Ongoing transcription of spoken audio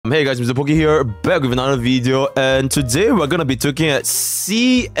Hey guys, MrPokke here, back with another video, and today we're gonna be looking at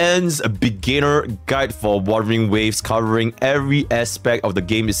CN's beginner guide for Wuthering Waves, covering every aspect of the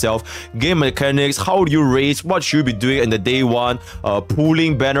game itself, game mechanics, how do you race, what should you be doing in the day one,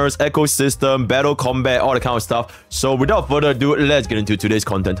 pooling, banners, ecosystem, battle combat, all that kind of stuff. So without further ado, let's get into today's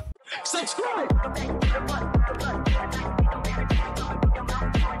content. Subscribe!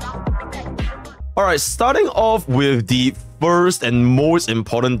 Alright, starting off with the first and most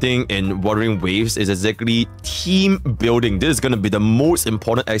important thing in Wuthering Waves is exactly team building. This is going to be the most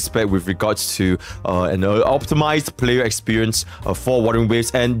important aspect with regards to an optimized player experience for Wuthering Waves.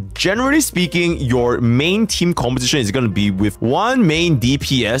 And generally speaking, your main team composition is going to be with one main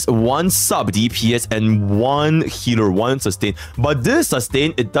DPS, one sub DPS, and one healer, one sustain. But this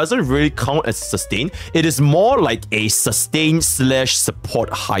sustain, it doesn't really count as sustain. It is more like a sustain slash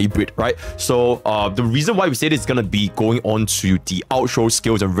support hybrid, right? So the reason why we say this is going to be going on to the outro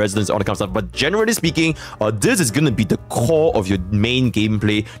skills and resonance, all that kind of stuff. But generally speaking, this is going to be the core of your main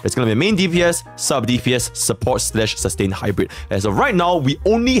gameplay. There's going to be a main DPS, sub DPS, support slash sustain hybrid. As of right now, we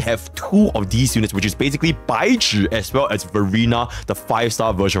only have 2 of these units, which is basically Baizhi as well as Verena, the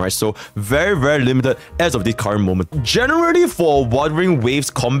 5-star version, right? So very, very limited as of this current moment. Generally for Wuthering Waves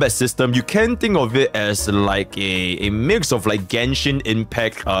combat system, you can think of it as like a mix of like Genshin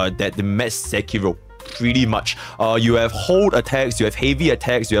Impact that met Sekiro. Pretty much. You have hold attacks, you have heavy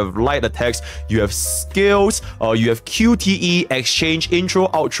attacks, you have light attacks, you have skills, you have QTE, exchange, intro,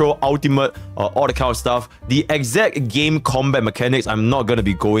 outro, ultimate, all the kind of stuff. The exact game combat mechanics, I'm not going to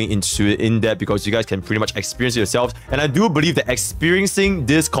be going into it in depth because you guys can pretty much experience it yourselves. And I do believe that experiencing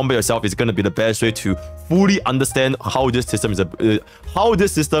this combat yourself is going to be the best way to fully understand how this system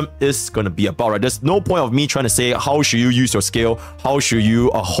is going to be about, right? There's no point of me trying to say how should you use your skill, how should you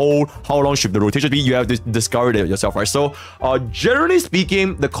hold, how long should the rotation be. You have to discover it yourself, right? So generally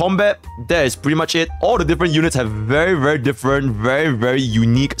speaking, the combat, that is pretty much it. All the different units have very, very different, very, very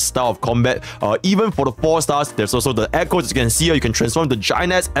unique style of combat. Even for the 4 stars, there's also the echoes. As you can see here, you can transform the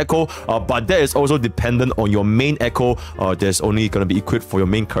giant ass echo, but that is also dependent on your main echo. There's only going to be equipped for your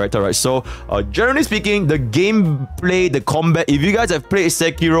main character, right? So generally speaking, the gameplay, the combat, if you guys have played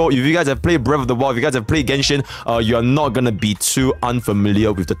Sekiro, if you guys have played Breath of the Wild, if you guys have played Genshin, you're not going to be too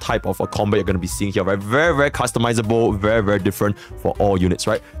unfamiliar with the type of combat you're going to be seeing here, right? Very, very customizable, very, very different for all units,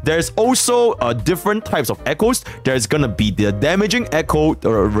 right? There's also different types of echoes. There's gonna be the damaging echo,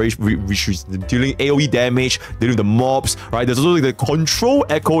 which is dealing AoE damage, dealing with the mobs, right? There's also the control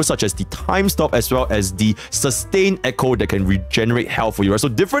echo, such as the time stop, as well as the sustain echo that can regenerate health for you, right? So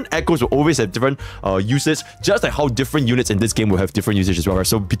different echoes will always have different usage, just like how different units in this game will have different usage as well, right?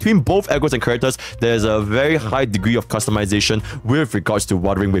 So between both echoes and characters, there's a very high degree of customization with regards to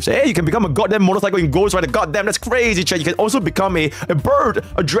Wuthering Waves. Hey, you can become a goddamn motorcycle in Ghost Rider. Goddamn, that's crazy, chat. You can also become a bird,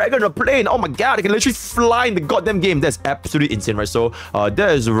 a dragon, a plane. Oh my god, you can literally fly in the goddamn game. That's absolutely insane, right? So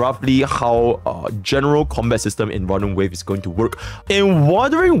that is roughly how general combat system in Wuthering Waves is going to work. In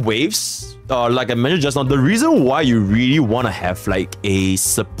Wuthering Waves, like I mentioned just now, the reason why you really want to have like a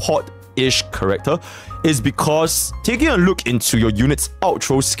support-ish character is because taking a look into your unit's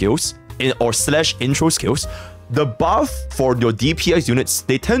outro skills or slash intro skills, the buff for your DPS units,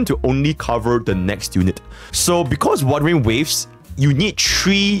 they tend to only cover the next unit. So because Wuthering Waves, you need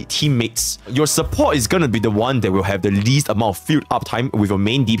 3 teammates. Your support is going to be the one that will have the least amount of field uptime, with your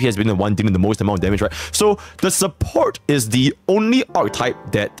main DPS being the one dealing the most amount of damage, right? So the support is the only archetype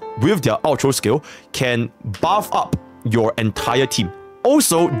that, with their outro skill, can buff up your entire team.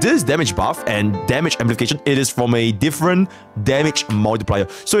 Also, this damage buff and damage amplification, it is from a different damage multiplier.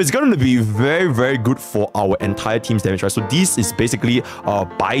 So it's going to be very, very good for our entire team's damage, right? So this is basically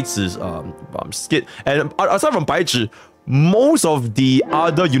Baizhi's skit. And aside from Baizhi, most of the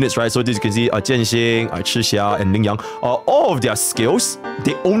other units, right? So this you can see Jianxing, Chixia, and Lingyang, all of their skills,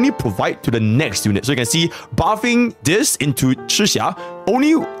 they only provide to the next unit. So you can see buffing this into Chixia,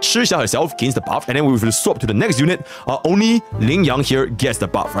 only Chixia herself gains the buff, and then we will swap to the next unit, only Lingyang here gets the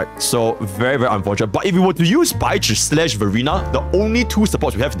buff, right? So very, very unfortunate. But if we were to use Baizhi slash Verena, the only 2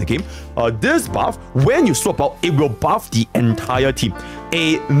 supports we have in the game, this buff, when you swap out, it will buff the entire team.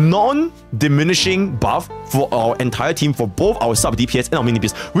 A non-diminishing buff for our entire team, for both our sub DPS and our main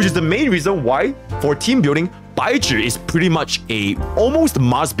DPS, which is the main reason why for team building, Baizhi is pretty much a almost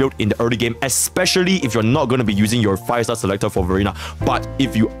must build in the early game, especially if you're not going to be using your 5-star selector for Verena. But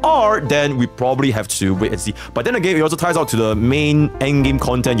if you are, then we probably have to wait and see. But then again, it also ties out to the main endgame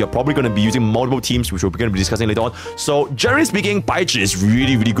content. You're probably going to be using multiple teams, which we're going to be discussing later on. So generally speaking, Baizhi is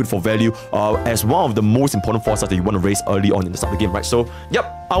really, really good for value as one of the most important 4-stars that you want to raise early on in the start of the game, right? So,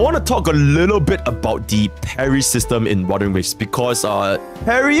 yep. I want to talk a little bit about the parry system in Wuthering Waves because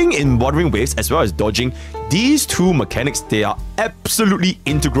parrying in Wuthering Waves as well as dodging, these two mechanics, they are absolutely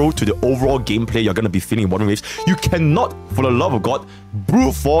integral to the overall gameplay you're going to be feeling in Wuthering Waves. You cannot, for the love of God,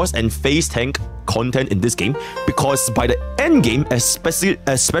 brute force and phase tank content in this game because by the end game,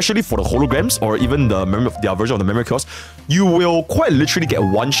 especially for the holograms or even their version of the memory kiosk, you will quite literally get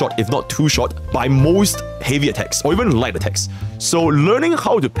one shot, if not two shot, by most heavy attacks or even light attacks. So learning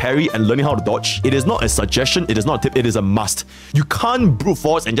how to parry and learning how to dodge, it is not a suggestion, it is not a tip, it is a must. You can't brute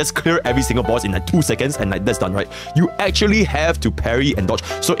force and just clear every single boss in like 2 seconds and like that's done, right? You actually have to parry and dodge.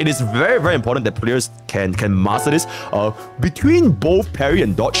 So it is very, very important that players can master this. Between both parry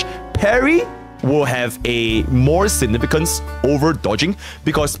and dodge, parry will have a more significance over dodging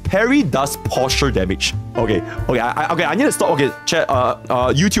because parry does posture damage. I need to stop. Okay, chat.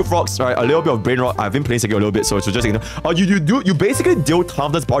 YouTube frogs, right? A little bit of brain rot. I've been playing Sekiro a little bit, so just you know, you basically deal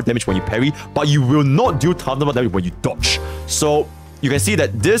toughness bar damage when you parry, but you will not deal toughness bar damage when you dodge. So you can see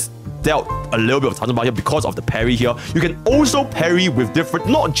that this dealt a little bit of toughness bar here because of the parry here. You can also parry with different,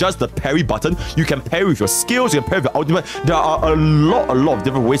 not just the parry button, you can parry with your skills, you can parry with your ultimate. There are a lot of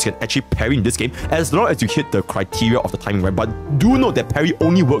different ways you can actually parry in this game as long as you hit the criteria of the timing, right? But do note that parry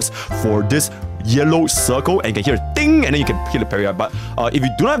only works for this yellow circle and you can hear a ding and then you can hit the parry, right? But if you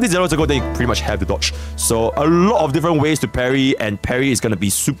do not have this yellow circle, then you pretty much have the dodge. So a lot of different ways to parry, and parry is going to be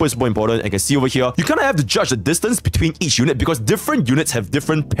super important. And you can see over here, you kind of have to judge the distance between each unit because different units have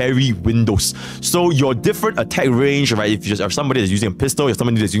different parry windows. So your different attack range, right? If you just have somebody that's using a pistol, if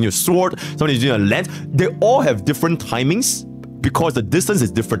somebody that's using a sword, somebody that's using a lance, they all have different timings because the distance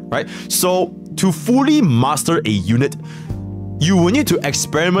is different, right? So to fully master a unit, you will need to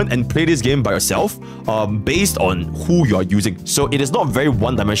experiment and play this game by yourself based on who you are using. So it is not very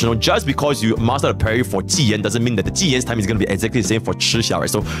one-dimensional. Just because you master a parry for Jiyan doesn't mean that the Jiyan's time is going to be exactly the same for Chixia, right?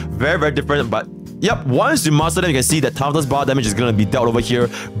 So very, very different. But yep, once you master them, you can see that toughness bar damage is going to be dealt over here,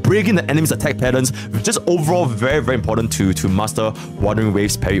 breaking the enemy's attack patterns. Just overall very, very important to master Wuthering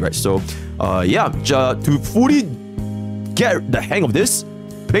Waves parry, right? So yeah, to fully get the hang of this,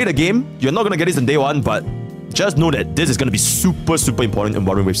 play the game. You're not going to get this in day one, but just know that this is going to be super important in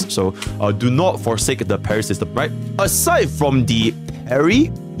Wuthering Waves. So do not forsake the parry system, right? Aside from the parry,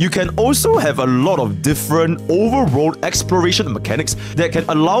 you can also have a lot of different overworld exploration mechanics that can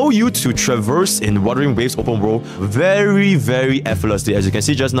allow you to traverse in Wuthering Waves open world very, very effortlessly. As you can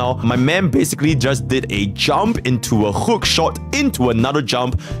see just now, my man basically just did a jump into a hook shot into another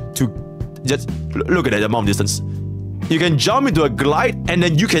jump to just look at that amount of distance. You can jump into a glide and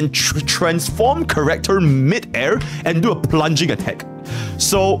then you can transform character mid-air and do a plunging attack.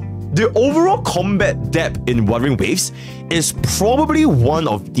 So the overall combat depth in Wuthering Waves is probably one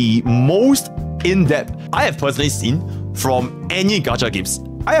of the most in-depth I have personally seen from any gacha games.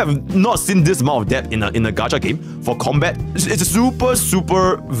 I have not seen this amount of depth in a gacha game for combat. It's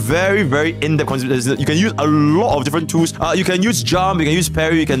super, very in-depth concept. You can use a lot of different tools. You can use jump, you can use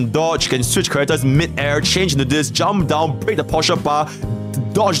parry, you can dodge, you can switch characters mid-air, change into this, jump down, break the posture bar,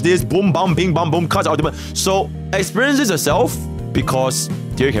 dodge this, boom, bam, bing, bam, boom, cut ultimate. So experience this yourself because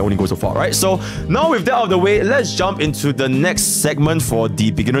theory can only go so far, right? So now with that out of the way, let's jump into the next segment for the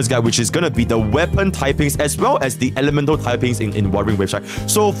beginner's guide, which is going to be the weapon typings as well as the elemental typings in Wuthering Waves, right?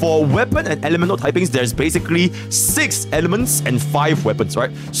 So for weapon and elemental typings, there's basically 6 elements and 5 weapons,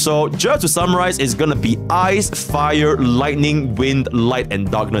 right? So just to summarize, it's going to be ice, fire, lightning, wind, light,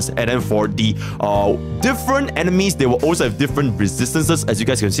 and darkness. And then for the different enemies, they will also have different resistances, as you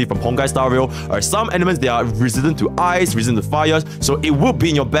guys can see from Honkai Star Rail. Some elements, they are resistant to ice, resistant to fire, so it will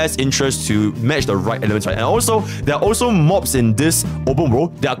be in your best interest to match the right elements, right? And also, there are also mobs in this open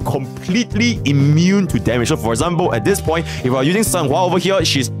world that are completely immune to damage. So for example, at this point, if we're using Sanhua over here,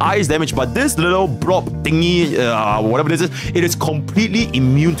 she's ice damage, but this little blob thingy, whatever this is, it is completely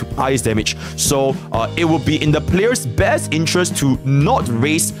immune to ice damage. So it will be in the player's best interest to not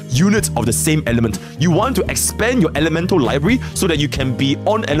raise units of the same element. You want to expand your elemental library so that you can be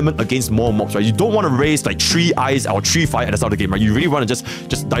on element against more mobs, right? You don't want to raise like 3 ice or 3 fire at the start of the game, right? You really want to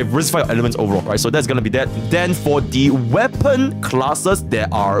just diversify your elements overall, right? So that's gonna be that. Then for the weapon classes, there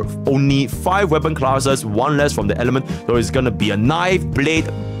are only 5 weapon classes, 1 less from the element. So it's gonna be a knife, blade,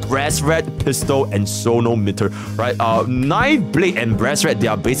 brass rat, pistol, and sonometer, right? Knife, blade, and brass rat, they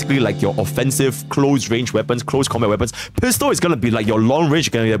are basically like your offensive close range weapons, close combat weapons. Pistol is gonna be like your long range,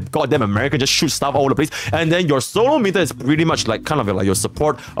 you're gonna be a goddamn American, just shoot stuff all over the place. And then your sonometer is pretty much like kind of like your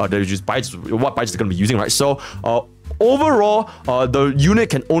support, that you just what bites is gonna be using, right? So overall, the unit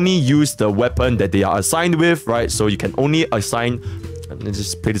can only use the weapon that they are assigned with, right? So you can only assign. Let's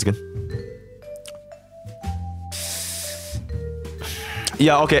just play this again.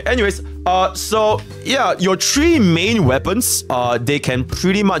 Yeah, okay. Anyways, so yeah, your 3 main weapons, they can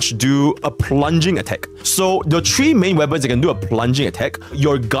pretty much do a plunging attack. So the 3 main weapons, they can do a plunging attack.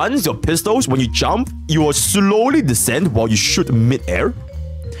 Your guns, your pistols, when you jump, you will slowly descend while you shoot mid-air.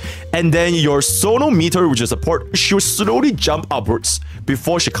 And then your sonometer, which is support, she'll slowly jump upwards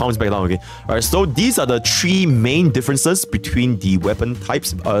before she comes back down again. Alright, so these are the 3 main differences between the weapon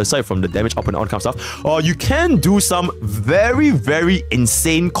types, aside from the damage up and down kind of stuff. You can do some very, very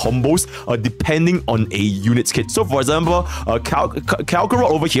insane combos depending on a unit's kit. So for example, Calcarot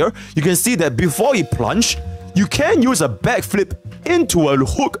over here, you can see that before he plunge, you can use a backflip into a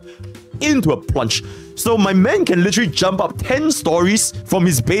hook into a plunge. So my man can literally jump up 10 stories from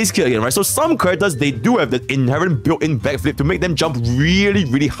his base kit again, right? So some characters, they do have the inherent built-in backflip to make them jump really,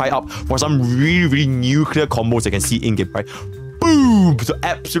 really high up for some really, really nuclear combos you can see in-game, right? Boom! So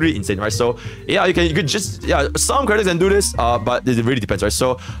absolutely insane, right? So yeah, you can just, yeah, some characters can do this, but it really depends, right?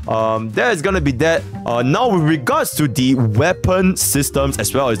 So that is gonna be that. Now with regards to the weapon systems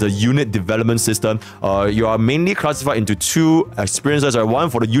as well as the unit development system, you are mainly classified into 2 experiences, right?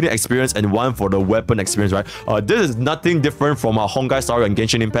 One for the unit experience and one for the weapon experience, right? This is nothing different from Honkai Star and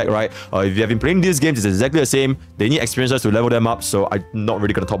Genshin Impact, right? If you have been playing these games, it's exactly the same. They need experiences to level them up, so I'm not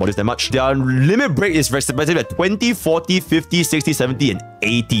really gonna talk about this that much. Their limit break is respective at 20, 40, 50, 60, 70, and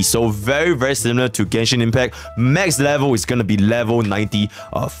 80. So very, very similar to Genshin Impact. Max level is going to be level 90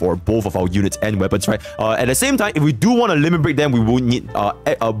 for both of our units and weapons, right? At the same time, if we do want to limit break them, we will need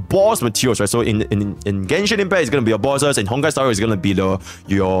boss materials, right? So in Genshin Impact, it's going to be your bosses. In Honkai Star, it's going to be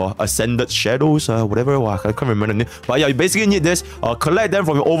your Ascended Shadows, whatever. I can't remember the name. But yeah, you basically need this. Collect them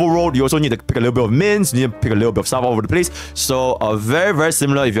from your overworld. You also need to pick a little bit of mints. You need to pick a little bit of stuff all over the place. So very, very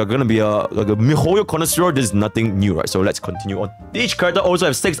similar. If you're going to be like a MiHoYo connoisseur, this is nothing new, right? So let's continue on. Each character also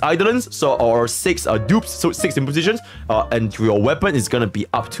has 6 Eidolons, or 6 dupes, so 6 impositions, and your weapon is gonna be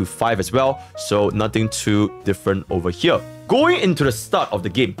up to 5 as well, so nothing too different over here. Going into the start of the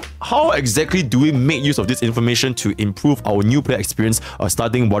game, how exactly do we make use of this information to improve our new player experience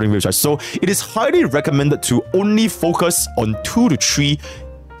starting Wuthering Waves? So it is highly recommended to only focus on 2 to 3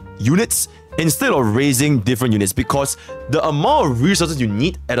 units instead of raising different units, because the amount of resources you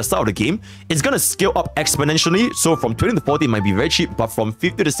need at the start of the game is going to scale up exponentially. So from 20 to 40 it might be very cheap, but from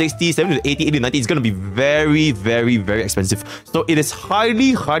 50 to 60, 70 to 80, 80 to 90, it's going to be very, very, very expensive. So it is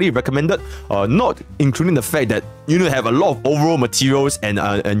highly, highly recommended, not including the fact that you need to have a lot of overall materials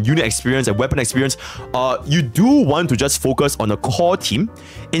and unit experience and weapon experience. You do want to just focus on a core team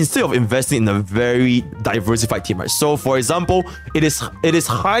instead of investing in a very diversified team, right? So for example, it is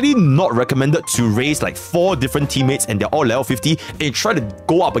highly not recommended to raise like 4 different teammates and they're all level 50 and try to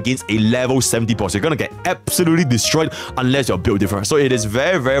go up against a level 70 boss. You're gonna get absolutely destroyed unless you're built different. So it is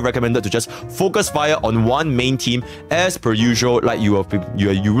very, very recommended to just focus fire on one main team as per usual, like you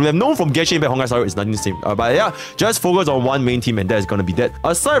will have known from Genshin Impact, Honkai Star. It's nothing the same. But yeah, just focus on one main team and that is gonna be that.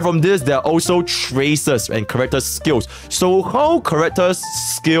 Aside from this, there are also traces and character skills. So how characters,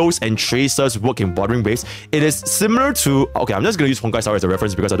 skills, and traces work in Wuthering Waves, it is similar to, okay, I'm just gonna use Honkai Star as a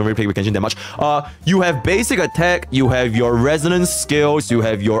reference because I don't really play with Genshin that much. You have basic attack, you have your resonance skills, you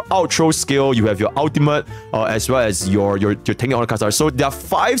have your outro skill, you have your ultimate, as well as your technique on the card. So there are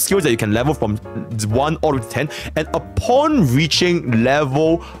 5 skills that you can level from 1 all the way to 10, and upon reaching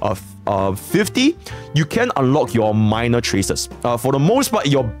level of 50, you can unlock your minor traces. For the most part,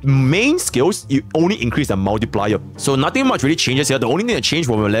 your main skills, you only increase the multiplier. So nothing much really changes here. The only thing that changes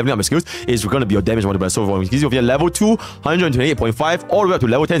when we're leveling up the skills is we're going to be your damage multiplier. So from level 2, 128.5, all the way up to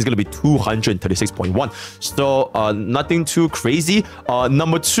level 10 is going to be 236.1. So nothing too crazy.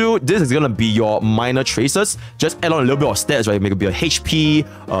 Number 2, this is going to be your minor traces. Just add on a little bit of stats, right? Make it be a HP,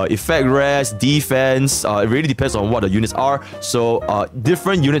 effect rest, defense. It really depends on what the units are. So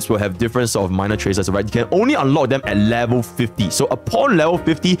different units will have different sort of minor traces, right? right? You can only unlock them at level 50. So upon level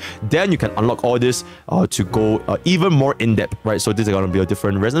 50, then you can unlock all this to go even more in-depth, right? So these are going to be your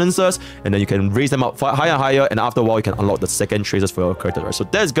different resonances, and then you can raise them up higher and higher, and after a while, you can unlock the second traces for your character, right? So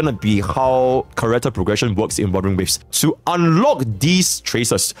that's going to be how character progression works in Wuthering Waves. To unlock these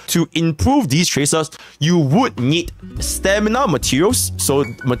traces, to improve these traces, you would need stamina materials, so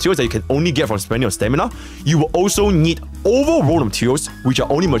materials that you can only get from spending your stamina. You will also need overworld materials, which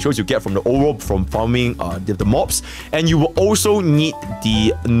are only materials you get from the overworld from farming the mobs, and you will also need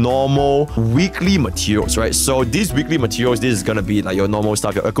the normal weekly materials, right? So these weekly materials, this is gonna be like your normal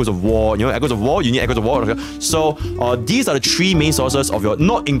stuff, your Echoes of War. You know, Echoes of War, you need Echoes of War. Okay? So these are the three main sources of your,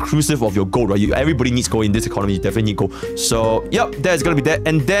 not inclusive of your gold, right? Everybody needs gold in this economy, you definitely need gold. So yep, that's gonna be that.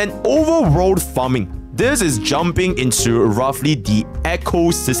 And then overworld farming. This is jumping into roughly the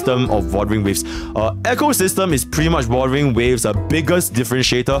ecosystem of Wuthering Waves. Ecosystem is pretty much Wuthering Waves' biggest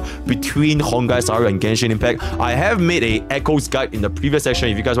differentiator between Honkai Star Rail and Genshin Impact. I have made a Echoes guide in the previous section.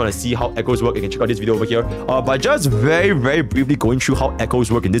 If you guys want to see how Echoes work, you can check out this video over here. But just very briefly going through how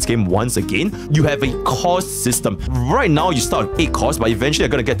Echoes work in this game once again, you have a cost system. Right now, you start with 8 costs, but eventually you're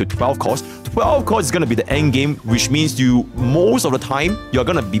going to get to 12 costs. 12 costs is going to be the end game, which means you, most of the time, you're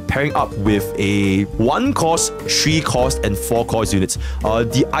going to be pairing up with a 1 cost, 3 cost, and 4 cost units.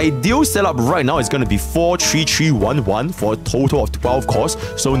 The ideal setup right now is going to be 4, 3, 3, 1, 1 for a total of 12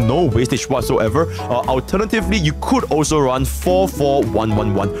 costs, so no wastage whatsoever. Alternatively, you could also run 4, 4, 1,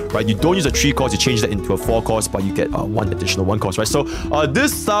 1, 1, right? You don't use a 3 cost, you change that into a 4 cost, but you get 1 additional 1 cost, right? So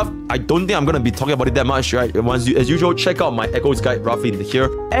this stuff, I don't think I'm going to be talking about it that much, right? As usual, check out my Echoes guide roughly in here.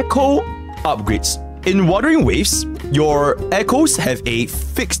 Echo upgrades. In Wuthering Waves, your Echoes have a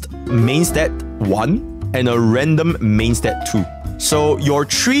fixed main stat 1 and a random main stat 2. So your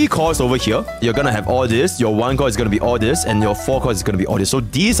 3 costs over here, you're gonna have all this, your 1 cost is gonna be all this, and your 4 costs is gonna be all this. So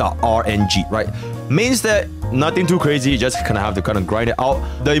these are RNG, right? Main stat, nothing too crazy, just kind of have to kind of grind it out.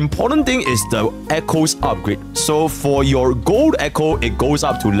 The important thing is the Echoes upgrade. So for your gold Echo, it goes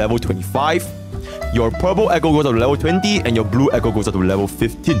up to level 25. Your purple Echo goes up to level 20, and your blue Echo goes up to level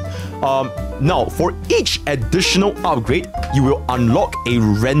 15. Now, for each additional upgrade, you will unlock a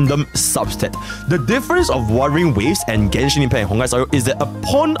random substat. The difference of Wuthering Waves and Genshin Impact and Honkai Star Rail is that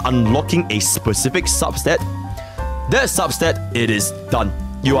upon unlocking a specific substat, that substat, it is done.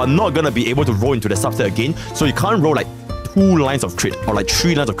 You are not going to be able to roll into the substat again, so you can't roll like 2 lines of crit or like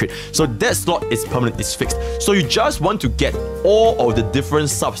 3 lines of crit. So that slot is permanent, it's fixed. So you just want to get all of the different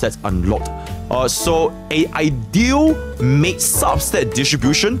substats unlocked. So a ideal made substat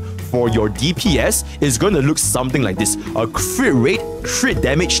distribution for your DPS is going to look something like this. A crit rate, crit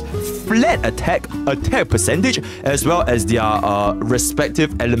damage, flat attack, attack percentage, as well as their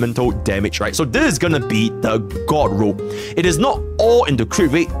respective elemental damage, right? So this is going to be the god roll. It is not all into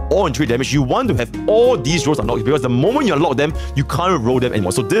crit rate, all into crit damage. You want to have all these rolls unlocked because the moment you unlock them, you can't roll them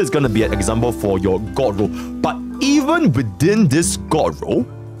anymore. So this is going to be an example for your god roll. But even within this god roll,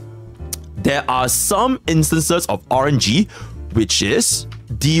 there are some instances of RNG, which is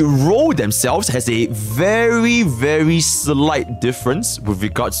the roll themselves has a very slight difference with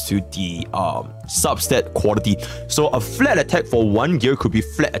regards to the substat quality. So a flat attack for one gear could be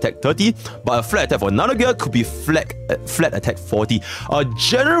flat attack 30, but a flat attack for another gear could be flat attack 40.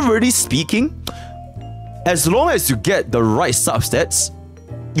 Generally speaking, as long as you get the right substats,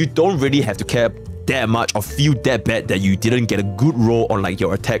 you don't really have to care that much or feel that bad that you didn't get a good roll on like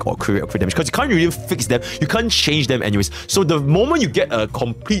your attack or crit damage, because you can't really fix them, you can't change them anyways. So the moment you get a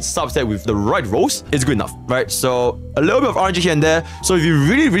complete subset with the right rolls, it's good enough, right? So a little bit of RNG here and there. So if you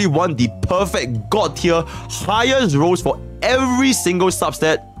really want the perfect god tier highest rolls for every single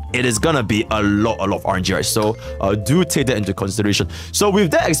subset, it is gonna be a lot of RNG, right? So do take that into consideration. So with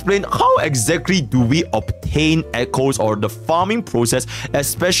that explained, how exactly do we obtain echoes or the farming process,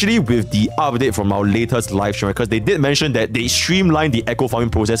 especially with the update from our latest live stream? Because they did mention that they streamlined the echo farming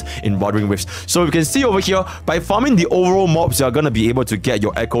process in Wuthering Waves. So you can see over here, by farming the overall mobs, you're gonna be able to get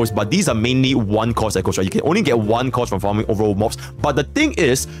your echoes, but these are mainly 1 cost echoes, right? You can only get 1 cost from farming overall mobs. But the thing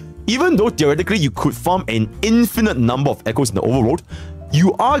is, even though theoretically you could farm an infinite number of echoes in the overworld,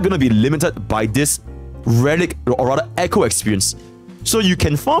 you are going to be limited by this relic, or rather echo experience. So you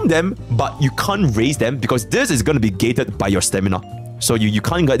can farm them, but you can't raise them because this is going to be gated by your stamina. So you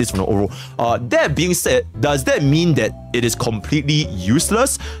can't get this from the overall. That being said, does that mean that it is completely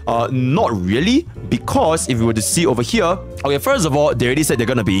useless? Not really, because if we were to see over here, okay, first of all, they already said they're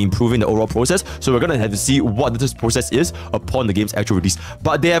going to be improving the overall process, so we're going to have to see what this process is upon the game's actual release.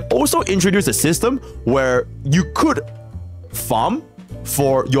 But they have also introduced a system where you could farm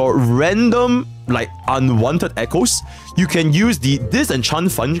for your random like unwanted echoes, you can use the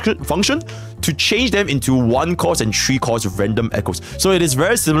disenchant function to change them into 1 cost and 3 cost random echoes. So it is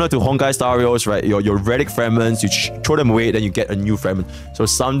very similar to Honkai Starios, right? Your relic fragments, you throw them away, then you get a new fragment. So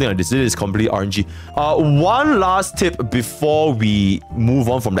something like this. This is completely RNG. One last tip before we move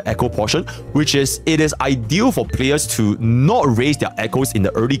on from the echo portion, which is it is ideal for players to not raise their echoes in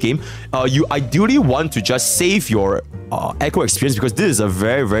the early game. You ideally want to just save your echo experience, because this is a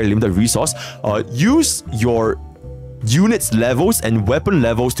very, very limited resource. Use your units levels and weapon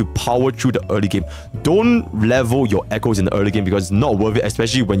levels to power through the early game. Don't level your echoes in the early game, because it's not worth it,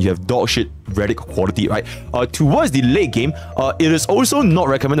 especially when you have dog shit relic quality, right? Towards the late game, it is also not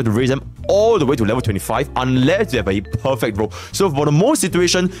recommended to raise them all the way to level 25 unless you have a perfect roll. So for the most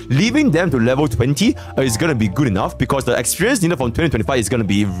situation, leaving them to level 20 is going to be good enough, because the experience needed from 20 to 25 is going to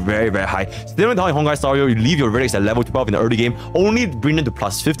be very, very high. Same how in Honkai Stario, you leave your relics at level 12 in the early game, only bring them to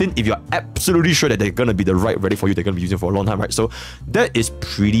plus 15 if you're absolutely sure that they're going to be the right relic for you, they're going to be using for a long time, right? So that is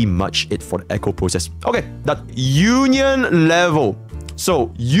pretty much it for the echo process. Okay, that union level.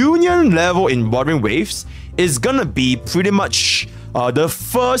 So union level in Wuthering Waves is gonna be pretty much the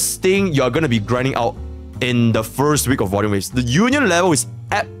first thing you're gonna be grinding out in the first week of Wuthering Waves. The union level is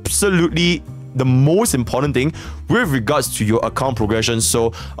absolutely the most important thing with regards to your account progression.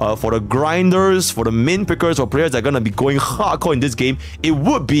 So for the grinders, for the main pickers, or players that are going to be going hardcore in this game, it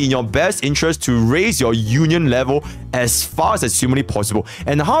would be in your best interest to raise your union level as fast as humanly possible.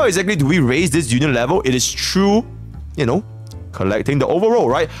 And how exactly do we raise this union level? It is through, you know, collecting the overroll,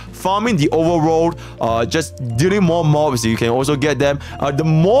 right? Farming the overroll, just dealing more mobs, you can also get them. The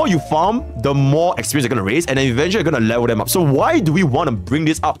more you farm, the more experience you're going to raise, and then eventually you're going to level them up. So why do we want to bring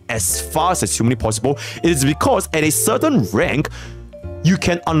this up as fast as humanly possible? It is because at a certain rank, you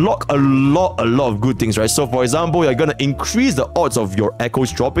can unlock a lot of good things, right? So for example, you're going to increase the odds of your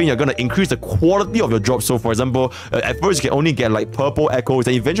echoes dropping, you're going to increase the quality of your drops. So for example, at first you can only get like purple echoes,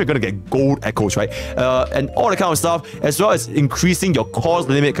 and eventually you're going to get gold echoes, right? And all that kind of stuff, as well as increasing your cost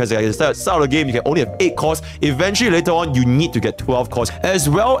limit, because at the start of the game you can only have 8 costs. Eventually later on you need to get 12 costs, as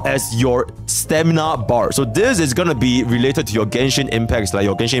well as your stamina bar. So this is going to be related to your Genshin impacts, like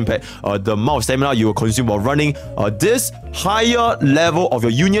your Genshin impact, the amount of stamina you will consume while running. This higher level of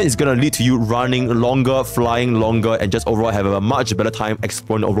your union is going to lead to you running longer, flying longer, and just overall have a much better time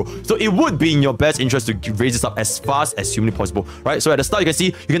exploring overall. So it would be in your best interest to raise this up as fast as humanly possible, right? So at the start, you can see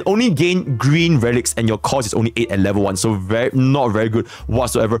you can only gain green relics, and your cost is only 8 at level 1, so not very good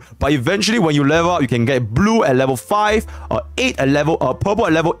whatsoever. But eventually, when you level up, you can get blue at level 5, 8 at level, purple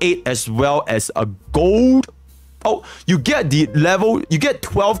at level 8, as well as a gold. Oh, you get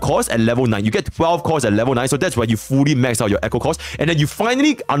 12 cores at level 9. You get 12 cores at level 9, so that's where you fully max out your echo cost. And then you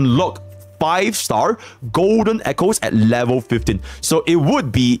finally unlock 5-star golden echoes at level 15. So it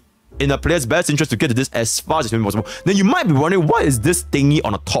would be in a player's best interest to get to this as fast as possible. Then you might be wondering, what is this thingy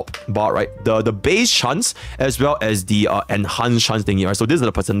on the top bar, right? The base chance as well as the enhanced chance thingy, right? So these are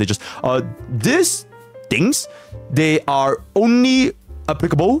the percentages. These things, they are only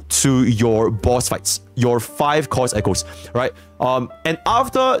applicable to your boss fights, your 5 cost echoes, right? And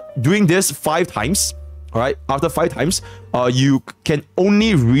after doing this 5 times, all right, after 5 times, you can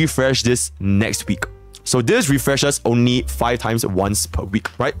only refresh this next week. So this refreshes only 5 times once per week,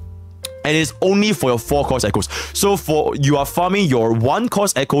 right? And it's only for your 4 cost echoes. So for you are farming your 1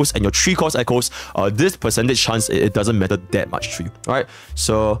 cost echoes and your 3 cost echoes, this percentage chance, it doesn't matter that much to you. All right.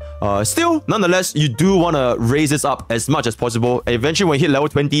 So still, nonetheless, you do want to raise this up as much as possible. And eventually, when you hit level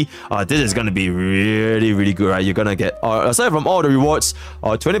 20, this is gonna be really, really good, right? You're gonna get, aside from all the rewards,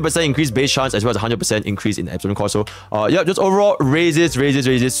 20% increased base chance as well as 100% increase in absolute cost. So yeah, just overall raises,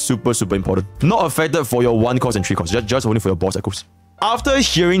 super important. Not affected for your 1 cost and 3 cost, just only for your boss echoes. After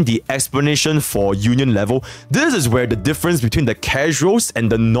hearing the explanation for union level, this is where the difference between the casuals and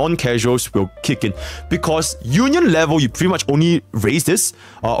the non-casuals will kick in. Because union level, you pretty much only raise this,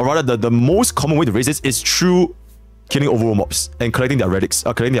 or rather the most common way to raise this is through killing overall mobs and collecting their relics,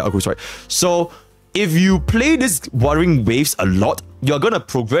 collecting their echoes, right? So if you play this Wuthering Waves a lot, you're gonna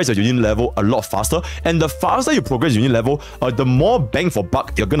progress your union level a lot faster, and the faster you progress union level, the more bang for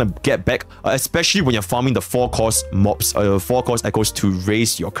buck you're gonna get back, especially when you're farming the 4 cost mobs, 4 cost echoes to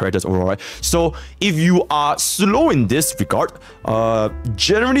raise your characters overall, right? So if you are slow in this regard,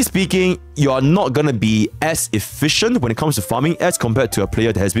 generally speaking, you are not gonna be as efficient when it comes to farming as compared to a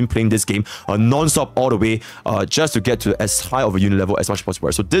player that has been playing this game non-stop all the way, just to get to as high of a union level as much as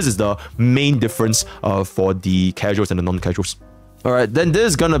possible. So this is the main difference for the casuals and the non-casuals. All right, then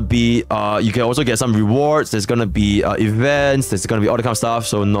there's gonna be, you can also get some rewards. There's gonna be events. There's gonna be all the kind of stuff.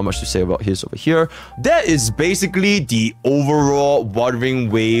 So not much to say about his over here. That is basically the overall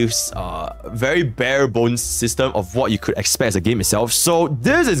Wuthering Waves, very bare bones system of what you could expect as a game itself. So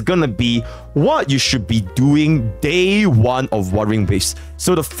this is gonna be what you should be doing day one of Wuthering Waves.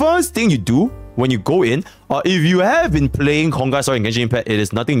 So the first thing you do when you go in, if you have been playing Honkai Story and Genshin Impact, it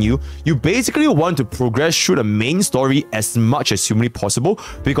is nothing new. You basically want to progress through the main story as much as humanly possible,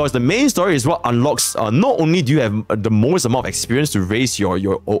 because the main story is what unlocks, not only do you have the most amount of experience to raise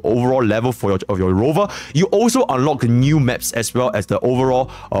your overall level for your rover, you also unlock new maps as well as the overall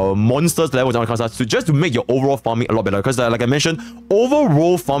monsters levels and all that kind of stuff, just to make your overall farming a lot better. Because like I mentioned,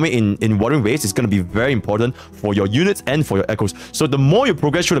 overall farming in Wuthering Waves is going to be very important for your units and for your echoes. So the more you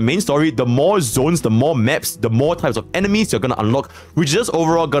progress through the main story, the more zones, the more maps, the more types of enemies you're gonna unlock, which is just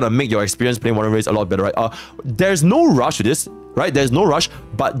overall gonna make your experience playing Wuthering Waves a lot better, right? There's no rush to this, right? There's no rush,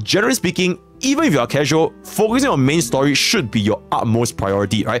 but generally speaking, even if you are casual, focusing on main story should be your utmost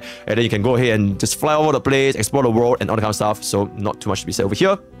priority, right? And then you can go ahead and just fly all over the place, explore the world and all that kind of stuff. So not too much to be said over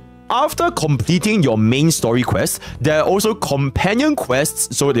here. After completing your main story quests, there are also companion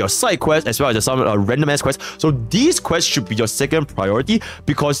quests, so your side quests as well as some random-ass quests. So these quests should be your second priority,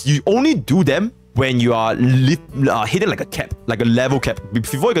 because you only do them when you are hitting like a cap, like a level cap.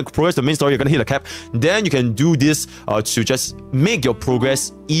 Before you can progress the main story, you're gonna hit a cap. Then you can do this to just make your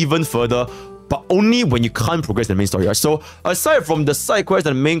progress even further, but only when you can't progress the main story, right? So aside from the side quest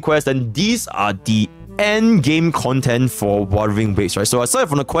and the main quest, then these are the end game content for Wuthering Waves, right? So aside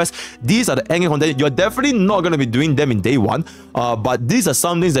from the quest, these are the end game content. You're definitely not going to be doing them in day one, but these are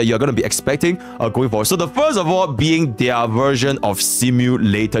some things that you're going to be expecting going forward. So the first of all being their version of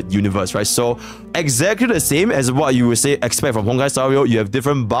simulated universe, right? So exactly the same as what you would say expect from Honkai Star Rail. You have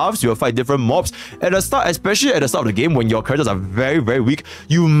different buffs, you will fight different mobs. At the start, especially at the start of the game, when your characters are very, very weak,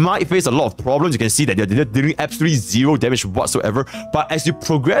 you might face a lot of problems. You can see that they're dealing absolutely zero damage whatsoever. But as you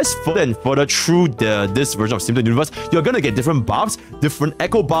progress further and further through this version of simulated universe, you're gonna get different buffs, different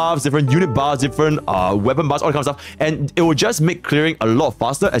echo buffs, different unit buffs, different weapon buffs, all that kind of stuff, and it will just make clearing a lot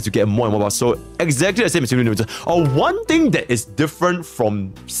faster as you get more and more buffs. So exactly the same as simulated universe. One thing that is different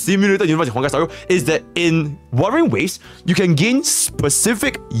from simulated universe in Honkai Star Rail is that in Wuthering Waves, you can gain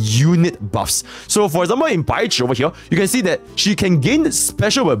specific unit buffs. So for example, in Baichi over here, you can see that she can gain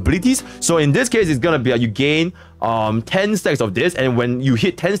special abilities. So in this case, it's gonna be you gain 10 stacks of this, and when you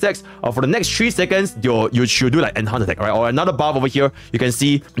hit 10 stacks for the next 3 seconds, you should do like enhanced attack, right? Or another buff over here, you can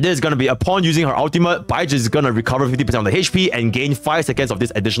see this is gonna be upon using her ultimate, Baichi is gonna recover 50% of the HP and gain 5 seconds of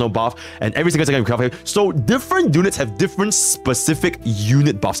this additional buff, and every single second recover. So different units have different specific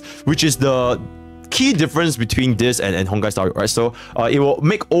unit buffs, which is the key difference between this and Honkai Star Rail, right? So it will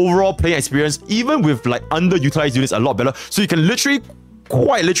make overall playing experience, even with like underutilized units, a lot better. So you can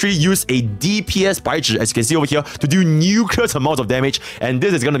quite literally use a DPS Baichi, as you can see over here, to do nucleus amounts of damage, and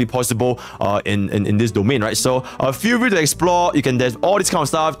this is going to be possible in this domain, right? So feel free to explore. You can, there's all this kind of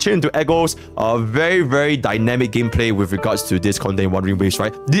stuff, change into echoes, very, very dynamic gameplay with regards to this content in Wuthering Waves,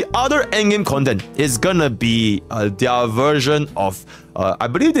 right? The other endgame content is gonna be their version of, I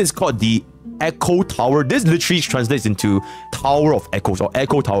believe this is called the Echo Tower. This literally translates into Tower of Echoes or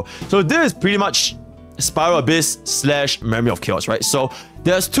Echo Tower. So this is pretty much Spiral Abyss / Memory of Chaos, right? So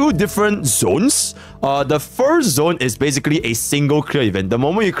there's 2 different zones. The first zone is basically a single clear event. The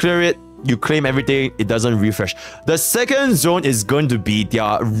moment you clear it, you claim everything, it doesn't refresh. The second zone is going to be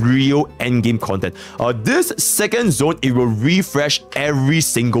their real endgame content. This second zone, it will refresh every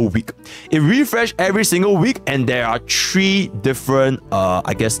single week. It refresh every single week, and there are 3 different,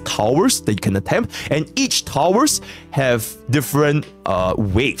 I guess, towers that you can attempt, and each towers have different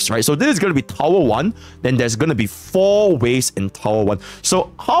waves, right? So this is going to be Tower 1, then there's going to be 4 waves in Tower 1.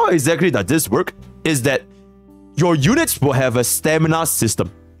 So how exactly does this work is that your units will have a stamina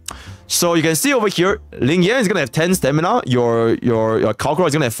system. So you can see over here, Ling Yan is going to have 10 stamina, your Kalkura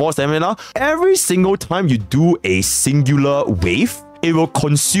is going to have 4 stamina. Every single time you do a singular wave, it will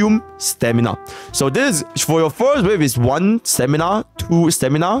consume stamina. So this is, for your first wave is 1 stamina, 2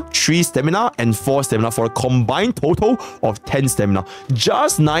 stamina, 3 stamina, and 4 stamina, for a combined total of 10 stamina.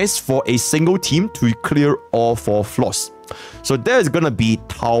 Just nice for a single team to clear all 4 floors. So there's gonna be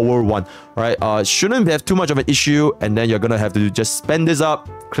Tower 1, right? Shouldn't have too much of an issue, and then you're gonna have to just spend this up,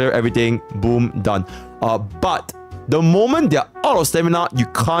 clear everything, boom, done. But the moment they're out of stamina, you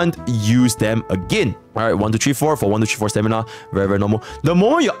can't use them again. All right, 1, 2, 3, 4 for 1, 2, 3, 4 stamina. Very, very normal. The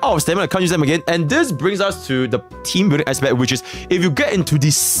moment you're out of stamina, you can't use them again. And this brings us to the team building aspect, which is if you get into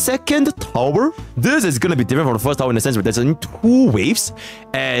the second tower, this is going to be different from the first tower in the sense where there's only 2 waves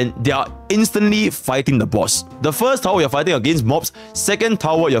and they are instantly fighting the boss. The first tower, you're fighting against mobs. Second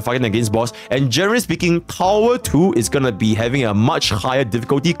tower, you're fighting against boss. And generally speaking, Tower 2 is going to be having a much higher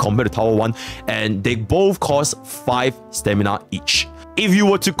difficulty compared to Tower 1. And they both cost 5 stamina each. If you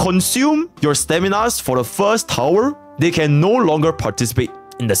were to consume your staminas for the first tower, they can no longer participate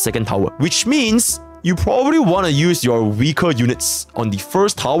in the second tower, which means you probably want to use your weaker units on the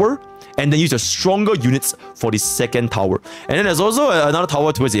first tower and then use your stronger units for the second tower. And then there's also another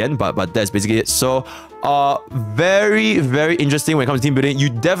tower towards the end, but that's basically it. So very, very interesting when it comes to team building. You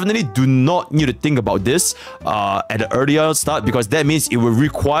definitely do not need to think about this at the earlier start, because that means it will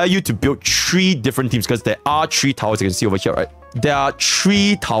require you to build 3 different teams, because there are 3 towers you can see over here, right? There are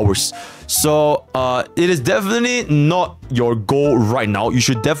 3 towers. So it is definitely not your goal right now. You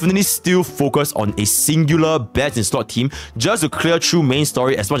should definitely still focus on a singular best in slot team just to clear through main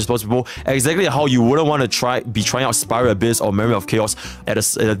story as much as possible. Exactly how you wouldn't want to be trying out Spiral Abyss or Memory of Chaos at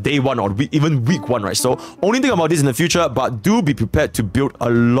a day 1 or even week 1, right? So only think about this in the future, but do be prepared to build a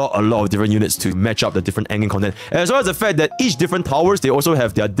lot of different units to match up the different endgame content. As well as the fact that each different towers, they also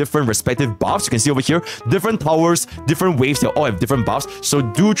have their different respective buffs. You can see over here, different towers, different waves, they all have different buffs. So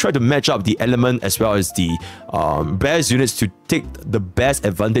do try to match up the element as well as the best units to take the best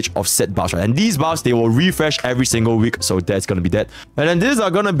advantage of set buffs, right? And these buffs, they will refresh every single week, so that's going to be that. And then these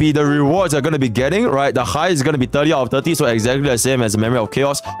are going to be the rewards you're going to be getting, right? The high is going to be 30 out of 30, so exactly the same as the Memory of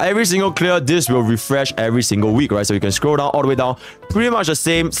Chaos. Every single clear, this will refresh every single week, right? So you can scroll down all the way down, pretty much the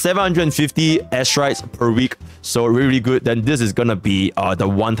same, 750 airstrikes per week, so really good. Then this is going to be the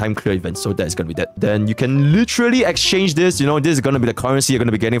one-time clear event, so that's going to be that. Then you can literally exchange this, you know, this is going to be the currency you're going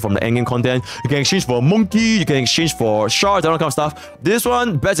to be getting from the endgame content. You can exchange for a monkey, you can exchange for shards, and all kind of stuff. This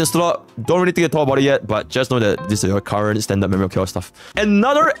one, best in slot, don't really think at all about it yet, but just know that this is your current standard Memory of Chaos stuff.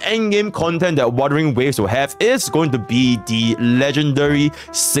 Another endgame content that Wuthering Waves will have is going to be the legendary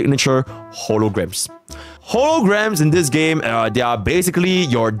signature holograms. Holograms in this game, they are basically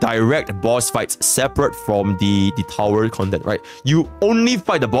your direct boss fights separate from the tower content, right? You only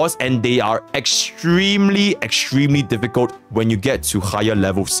fight the boss and they are extremely difficult when you get to higher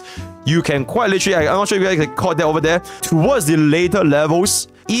levels. You can quite literally, I'm not sure if you guys caught that over there, towards the later levels,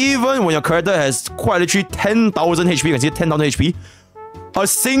 even when your character has quite literally 10,000 HP, you can see 10,000 HP, a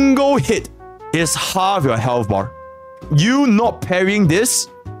single hit is half your health bar. You not parrying this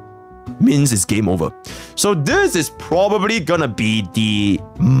means it's game over. So this is probably gonna be the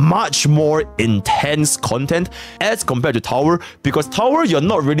much more intense content as compared to Tower, because Tower, you're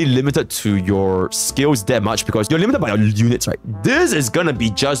not really limited to your skills that much because you're limited by your units, right? This is gonna be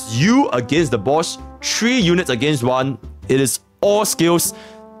just you against the boss, 3 units against 1. It is all skills.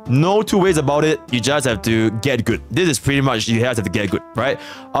 No 2 ways about it. You just have to get good. This is pretty much, you have to get good, right?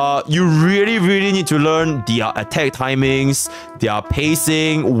 You really need to learn their attack timings, their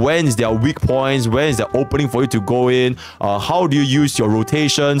pacing, when is their weak points, when is their opening for you to go in, how do you use your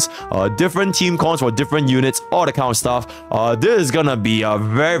rotations, different team cons for different units, all that kind of stuff. This is gonna be a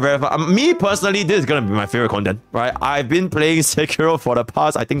very fun. Me personally, this is gonna be my favorite content, right? I've been playing Sekiro for the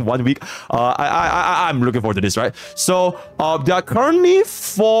past, I think, 1 week. I'm looking forward to this, right? So there are currently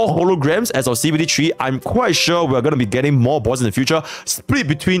 4 holograms as of CBD3. I'm quite sure we're going to be getting more bosses in the future, split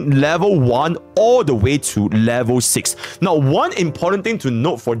between level 1 all the way to level 6. Now, one important thing to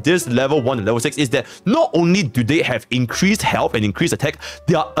note for this level 1 and level 6 is that not only do they have increased health and increased attack,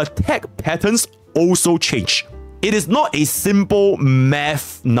 their attack patterns also change. It is not a simple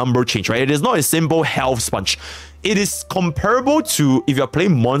math number change, right? It is not a simple health sponge. It is comparable to if you're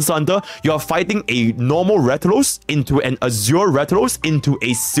playing Monster Hunter, you're fighting a normal Rathalos into an Azure Rathalos into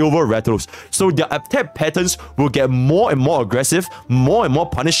a Silver Rathalos. So their attack patterns will get more and more aggressive, more and more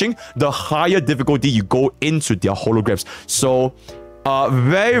punishing, the higher difficulty you go into their holograms. So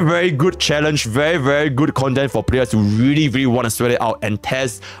very good challenge, very good content for players who really want to sweat it out and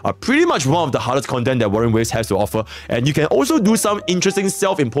test pretty much one of the hardest content that Wuthering Waves has to offer. And you can also do some interesting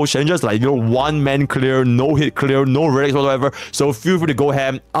self-imposed challenges like, you know, 1-man clear, no hit clear, no relics whatsoever. So feel free to go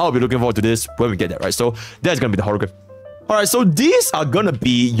ham. I'll be looking forward to this when we get there, right? So that's gonna be the hologram. All right, so these are gonna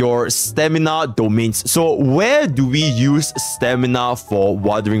be your stamina domains. So where do we use stamina for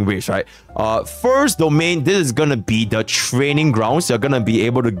Wuthering Waves, right? First domain, this is gonna be the training grounds. You're gonna be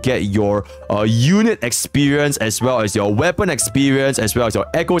able to get your unit experience, as well as your weapon experience, as well as your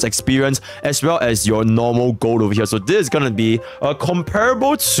echoes experience, as well as your normal gold over here. So this is gonna be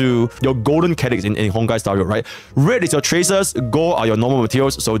comparable to your golden calyx in Honkai style, right? Red is your tracers, gold are your normal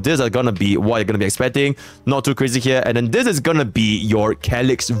materials. So these are gonna be what you're gonna be expecting. Not too crazy here. And then this is gonna be your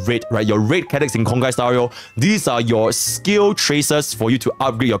calyx red, right? Your red calyx in Honkai style. These are your skill tracers for you to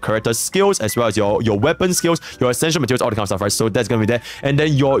upgrade your character's skills, as well as your weapon skills, your ascension materials, all the kind of stuff, right? So that's gonna be there. And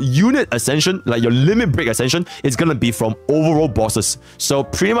then your unit ascension, like your limit break ascension, is gonna be from overall bosses. So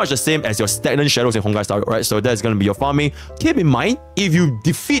pretty much the same as your stagnant shadows in Honkai style, right? So that's gonna be your farming. Keep in mind, if you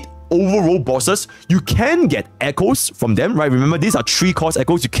defeat overall bosses, you can get echoes from them, right? Remember, these are 3-cost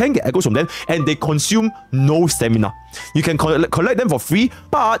echoes. You can get echoes from them, and they consume no stamina. You can collect them for free,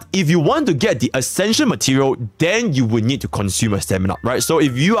 but if you want to get the ascension material, then you would need to consume a stamina, right? So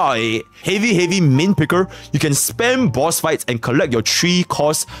if you are a heavy main picker, you can spam boss fights and collect your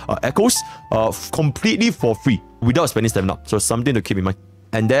 3-cost echoes completely for free without spending stamina. So something to keep in mind.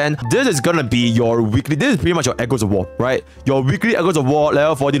 And then this is gonna be your weekly. This is pretty much your Echoes of War, right? Your weekly Echoes of War,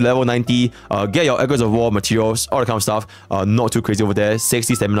 level 40, level 90. Get your Echoes of War materials, all that kind of stuff. Not too crazy over there.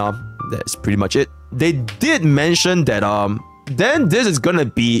 60 stamina. That's pretty much it. They did mention that then this is gonna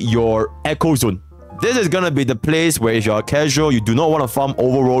be your Echo Zone. This is gonna be the place where if you're casual, you do not want to farm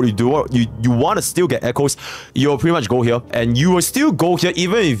overall, you want to still get echoes, you'll pretty much go here. And you will still go here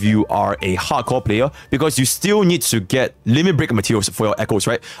even if you are a hardcore player, because you still need to get limit break materials for your echoes,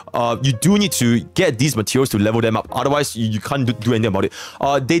 right? You do need to get these materials to level them up. Otherwise, you can't do anything about it.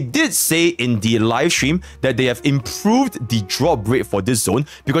 They did say in the live stream that they have improved the drop rate for this zone,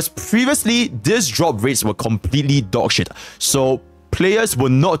 because previously, these drop rates were completely dog shit. So players were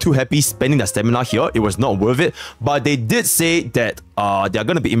not too happy spending their stamina here. It was not worth it. But they did say that they're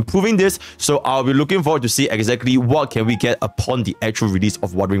going to be improving this. So I'll be looking forward to see exactly what can we get upon the actual release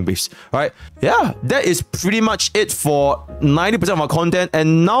of Wuthering Waves. Alright, yeah, that is pretty much it for 90% of our content.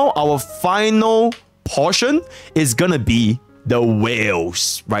 And now our final portion is going to be the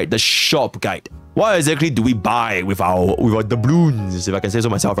whales, right? The shop guide. What exactly do we buy with our doubloons, if I can say so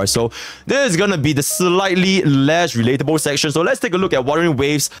myself, right? So this is gonna be the slightly less relatable section. So let's take a look at Wuthering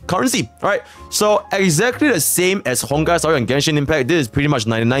Waves currency, right? So exactly the same as Honkai Star and Genshin Impact. This is pretty much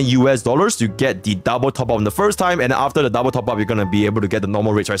 $99 US. You get the double top up on the first time, and after the double top up, you're gonna be able to get the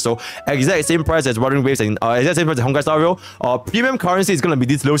normal rates, right? So exact same price as Wuthering Waves and exact same price as Honkai Star. Premium currency is gonna be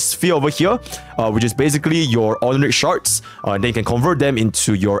this little sphere over here, which is basically your ordinary shards, and then you can convert them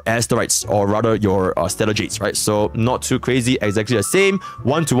into your asteroids, or rather your stellar jades, right? So not too crazy, exactly the same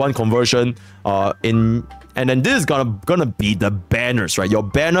one-to-one conversion and then this is gonna be the banners, right? Your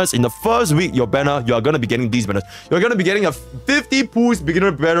banners in the first week, your banner, you are gonna be getting these banners. You're gonna be getting a 50 pools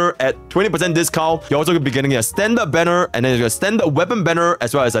beginner banner at 20% discount. You're also gonna be getting a standard banner, and then a standard weapon banner,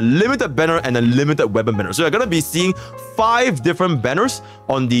 as well as a limited banner and a limited weapon banner. So you're gonna be seeing 5 different banners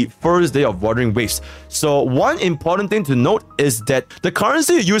on the first day of Wuthering Waves. So one important thing to note is that the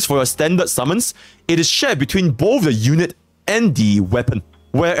currency you use for your standard summons, it is shared between both the unit and the weapon.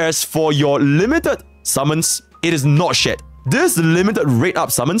 Whereas for your limited summons, it is not shared. This limited rate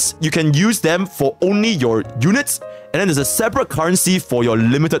up summons, you can use them for only your units, and then there's a separate currency for your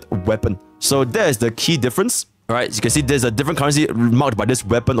limited weapon. So that is the key difference. Alright, as you can see, there's a different currency marked by this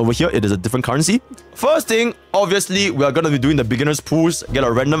weapon over here. It is a different currency. First thing, obviously, we are going to be doing the beginner's pools. Get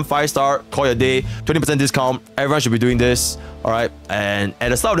a random 5-star, call your day, 20% discount. Everyone should be doing this. Alright, and at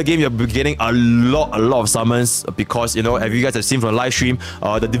the start of the game, you'll be getting a lot of summons, because, you know, as you guys have seen from the live stream,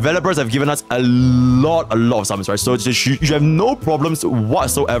 the developers have given us a lot of summons, right? So you have no problems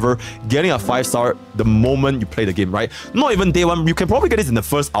whatsoever getting a 5-star the moment you play the game, right? Not even day one. You can probably get it in the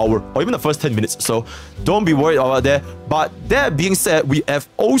first hour or even the first 10 minutes. So don't be worried about that. But that being said, we have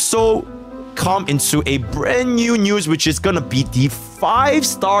also come into a brand new news, which is gonna be the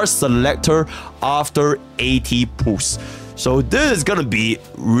 5-star selector after 80 pools. So this is gonna be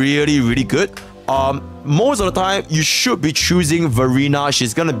really good. Most of the time, you should be choosing Verena.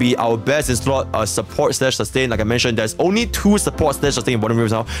 She's gonna be our best in slot support / sustain. Like I mentioned, there's only 2 support / sustain in Wuthering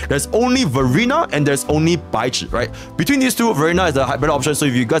Waves now. There's only Verena and there's only Baichi, right? Between these two, Verena is the better option. So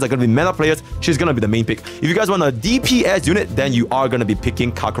if you guys are gonna be meta players, she's gonna be the main pick. If you guys want a DPS unit, then you are gonna be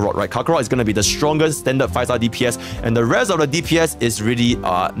picking Kakarot, right? Kakarot is gonna be the strongest standard 5-star DPS, and the rest of the DPS is really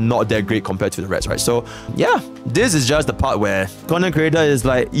not that great compared to the rest, right? So yeah, this is just the part where content creator is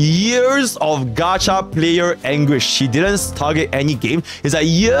like years of gacha player anguish. He didn't target any game. It's like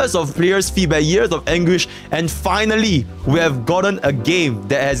years of players' feedback, years of anguish, and finally, we have gotten a game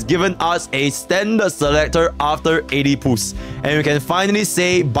that has given us a standard selector after 80 pulls. And we can finally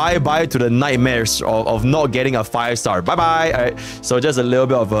say bye-bye to the nightmares of not getting a 5-star. Bye-bye. Alright, so just a little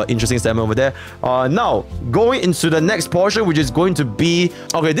bit of an interesting segment over there. Now, going into the next portion, which is going to be...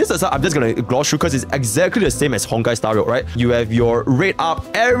 Okay, this is... I'm just going to gloss through because it's exactly the same as Honkai Star Rail, right? You have your rate up.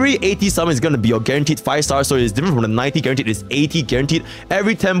 Every 80 summon is going to be your guaranteed 5-star, so it's different from the 90 guaranteed. It's 80 guaranteed.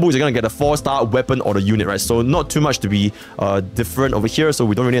 Every 10 bulls, you're going to get a 4-star weapon or the unit, right? So not too much to be different over here, so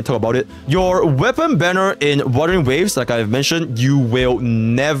we don't really need to talk about it. Your weapon banner in Wuthering Waves, like I've mentioned, you will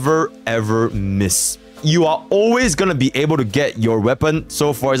never ever miss. You are always going to be able to get your weapon.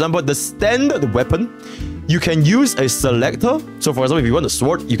 So for example, the standard weapon, you can use a selector. So for example, if you want the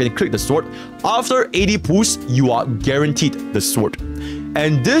sword, you can click the sword. After 80 pulls, you are guaranteed the sword.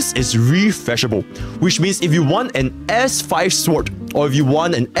 And this is refreshable, which means if you want an S5 sword, or if you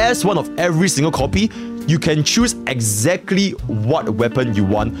want an S1 of every single copy, you can choose exactly what weapon you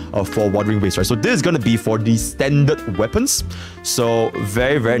want for Wuthering Waves, right? So this is going to be for the standard weapons. So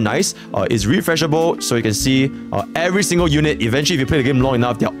very, very nice. It's refreshable, so you can see every single unit, eventually if you play the game long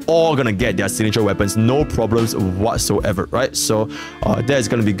enough, they're all going to get their signature weapons. No problems whatsoever, right? So that's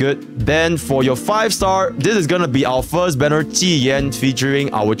going to be good. Then for your 5-star, this is going to be our first banner, Ji Yan,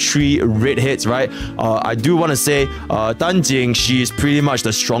 featuring our 3 redheads, right? I do want to say Dan Jing, she is pretty much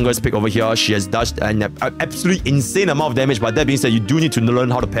the strongest pick over here. She has dodged an absolutely insane amount of damage, but that being said, you do need to learn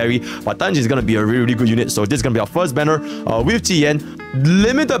how to parry. But Dan Jing is going to be a really, really good unit, so this is going to be our first banner with Ji Yan.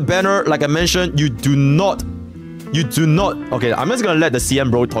 Limited banner, like I mentioned, you do not... Okay, I'm just gonna let the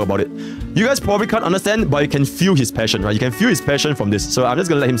CM bro talk about it. You guys probably can't understand, but you can feel his passion, right? You can feel his passion from this. So I'm just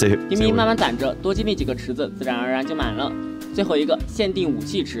gonna let him say it. 平民慢慢攒着，多经历几个池子，自然而然就满了。最后一个限定武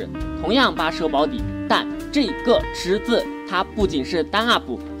器池，同样8舍保底，但这个池子它不仅是单 up，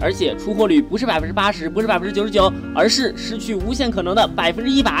 而且出货率不是80%，不是99%，而是失去无限可能的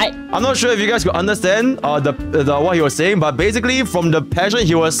100%。I'm not sure if you guys could understand what he was saying, but basically from the passion,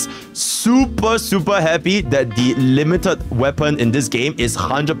 he was super happy that the limited weapon in this game is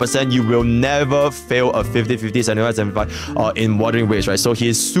 100%. You will never fail a 50-50, 75-75 in Wuthering Waves, right? So he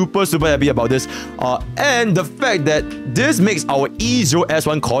is super happy about this. And the fact that this makes our E0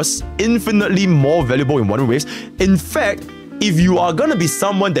 S1 cost infinitely more valuable in Wuthering Waves. In fact, if you are gonna be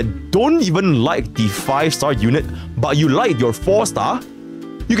someone that don't even like the 5-star unit, but you like your 4-star,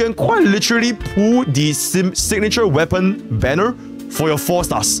 you can quite literally pull the signature weapon banner for your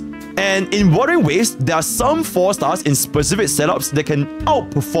 4-stars. And in Wuthering Waves, there are some 4-stars in specific setups that can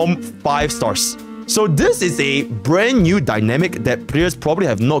outperform 5-stars. So this is a brand new dynamic that players probably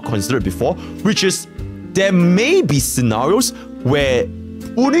have not considered before, which is there may be scenarios where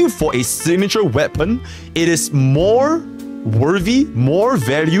pulling for a signature weapon, it is more worthy, more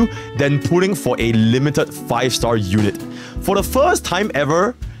value than pulling for a limited 5-star unit. For the first time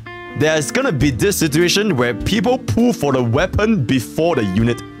ever, there's gonna be this situation where people pull for the weapon before the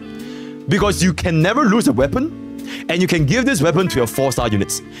unit. Because you can never lose a weapon, and you can give this weapon to your 4-star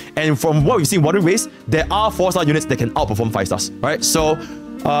units. And from what we've seen in Wuthering Waves, there are 4-star units that can outperform 5-stars, right? So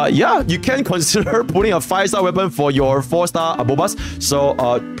yeah, you can consider putting a 5-star weapon for your 4-star Abobas. So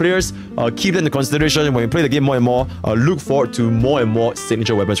players keep that into consideration when you play the game more and more. Look forward to more and more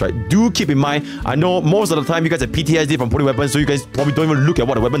signature weapons, right? Do keep in mind, I know most of the time you guys have PTSD from putting weapons, so you guys probably don't even look at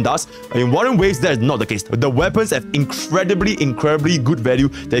what the weapon does. In Wuthering Waves, that is not the case. The weapons have incredibly good value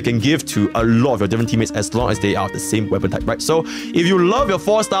they can give to a lot of your different teammates as long as they are the same weapon type, right? So if you love your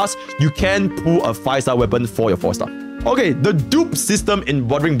 4-stars, you can pull a 5-star weapon for your 4-star. Okay, the dupe system in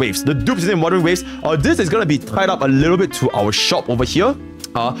Wuthering Waves. The dupe system in Wuthering Waves, this is going to be tied up a little bit to our shop over here.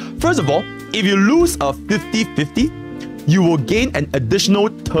 First of all, if you lose a 50-50, you will gain an additional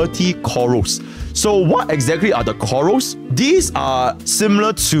 30 corals. So what exactly are the corals? These are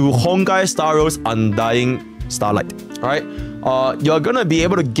similar to Honkai Star Rail's Undying Starlight, right? You're going to be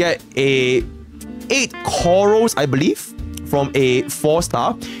able to get 8 corals, I believe, from a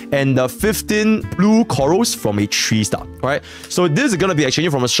 4-star and 15 blue corals from a 3-star, right? So this is going to be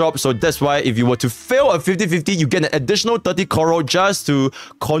exchanging from a shop, so that's why if you were to fail a 50-50, you get an additional 30 coral just to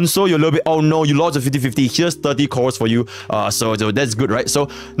console you a little bit. Oh no, you lost a 50-50, here's 30 corals for you. So that's good, right? So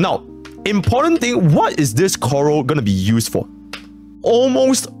now, important thing, what is this coral going to be used for?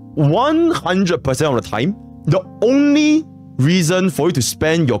 Almost 100% of the time, the only reason for you to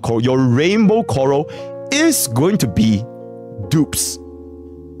spend your rainbow coral is going to be dupes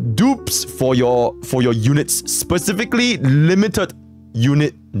for your units, specifically limited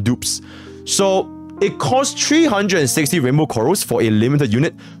unit dupes. So It costs 360 rainbow corals for a limited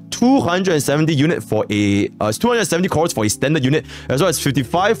unit, 270 unit for a 270 corals for a standard unit, as well as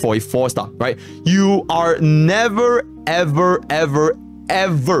 55 for a 4-star, right? You are never, ever, ever,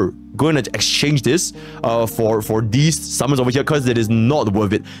 ever going to exchange this for these summons over here, because it is not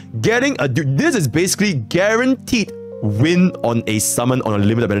worth it. Getting a this is basically guaranteed win on a summon on a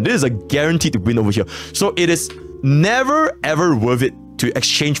limited banner. This is a guaranteed win over here. So it is never ever worth it to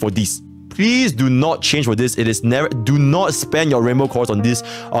exchange for these. Please do not change for this. It is never. Do not spend your rainbow corals on this.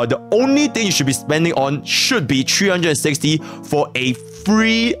 The only thing you should be spending on should be 360 for a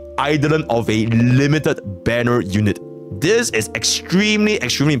free Eidolon of a limited banner unit. This is extremely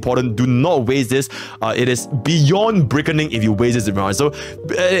important. Do not waste this. It is beyond brickening if you waste this around. So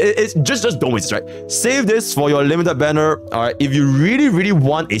it's just don't waste it, right? Save this for your limited banner. Alright, if you really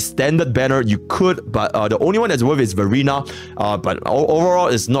want a standard banner, you could, but the only one that's worth it is Verena. But overall,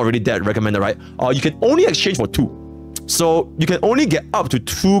 it's not really that recommended, right? You can only exchange for 2. So you can only get up to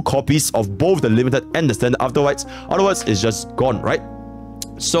 2 copies of both the limited and the standard afterwards. Otherwise, it's just gone, right?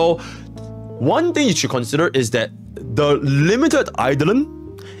 So one thing you should consider is that the limited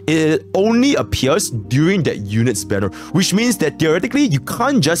Eidolon, it only appears during that unit's banner, which means that theoretically you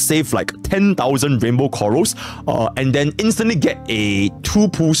can't just save like 10,000 rainbow corals and then instantly get a 2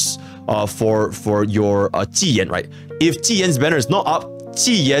 pulls for your Ji Yan, right? If Ji Yan's banner is not up,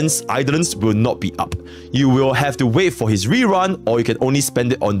 Ji Yan's Eidolons will not be up. You will have to wait for his rerun, or you can only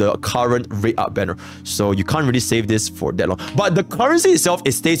spend it on the current rate up banner. So you can't really save this for that long. But the currency itself,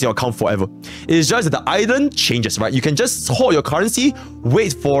 it stays in your account forever. It's just that the Eidolon changes, right? You can just hold your currency,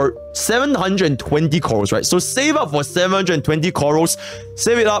 wait for 720 corals, right? So save up for 720 corals,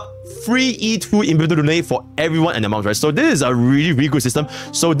 save it up, free E2 inventory donate for everyone and amount, right? So this is a really good system.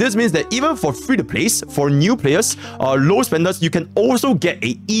 So this means that even for free to plays, for new players, low spenders, you can also get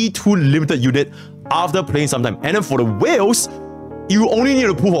a E2 limited unit after playing sometime. And then for the whales, you only need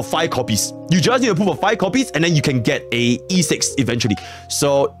to pull for 5 copies. You just need to pull for 5 copies, and then you can get a E6 eventually.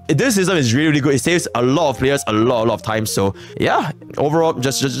 So this system is really good. It saves a lot of players a lot of time. So yeah, overall,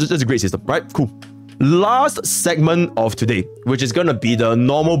 just a great system, right? Cool. Last segment of today, which is gonna be the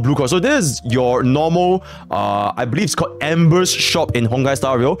normal blue card. So this is your normal, I believe it's called Amber's shop in Honkai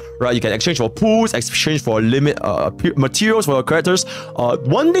Star Rail, right? You can exchange for pools, exchange for limit materials for your characters.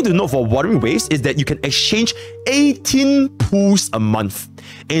 One thing to note for Wuthering Waves is that you can exchange 18 pools a month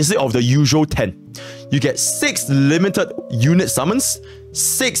instead of the usual 10. You get 6 limited unit summons,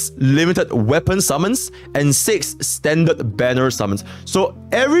 6 limited weapon summons, and 6 standard banner summons. So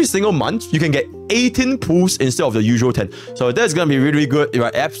every single month, you can get 18 pools instead of the usual 10. So that's gonna be really good.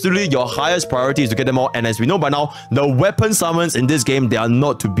 Right? Absolutely, your highest priority is to get them all. And as we know by now, the weapon summons in this game, they are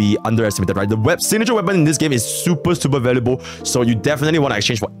not to be underestimated, right? The signature weapon in this game is super valuable. So you definitely want to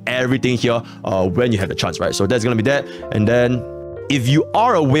exchange for everything here when you have the chance, right? So that's gonna be that. And then if you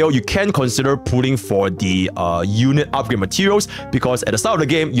are a whale, you can consider pulling for the unit upgrade materials, because at the start of the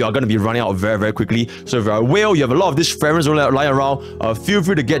game, you are going to be running out very quickly. So if you're a whale, you have a lot of these fragments lying around, feel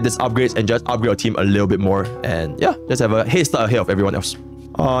free to get these upgrades and just upgrade your team a little bit more. And yeah, just have a head start ahead of everyone else.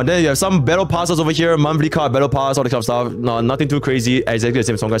 Then you have some battle passes over here, monthly card, battle pass, all that kind of stuff. No, nothing too crazy, exactly the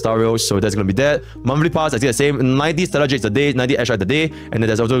same as Honkai Star Rail, so that's gonna be that. Monthly pass, exactly the same, 90 Stellar Jades a day, 90 Ashite a day, and then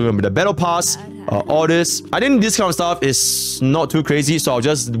there's also gonna be the battle pass, all this. I think this kind of stuff is not too crazy, so I'll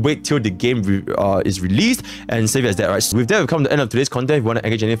just wait till the game is released and save it as that, right? So with that, we've come to the end of today's content. If you want to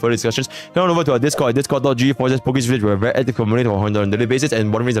engage in any further discussions, head on over to our Discord, discord.gg/Pokke Village. We're very active community on a daily basis,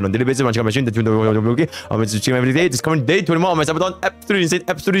 and one reason on a daily basis, I'm machine that you know, I'm streaming every day. This coming day 21 on my Sabaton, absolutely insane,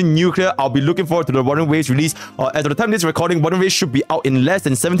 absolutely nuclear. I'll be looking forward to the Wuthering Waves release. As of the time of this recording, Wuthering Waves should be out in less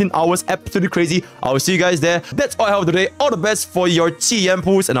than 17 hours. Absolutely crazy. I will see you guys there. That's all I have today. All the best for your Ji Yan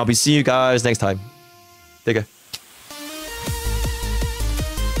pools, and I'll be seeing you guys next time. Take care.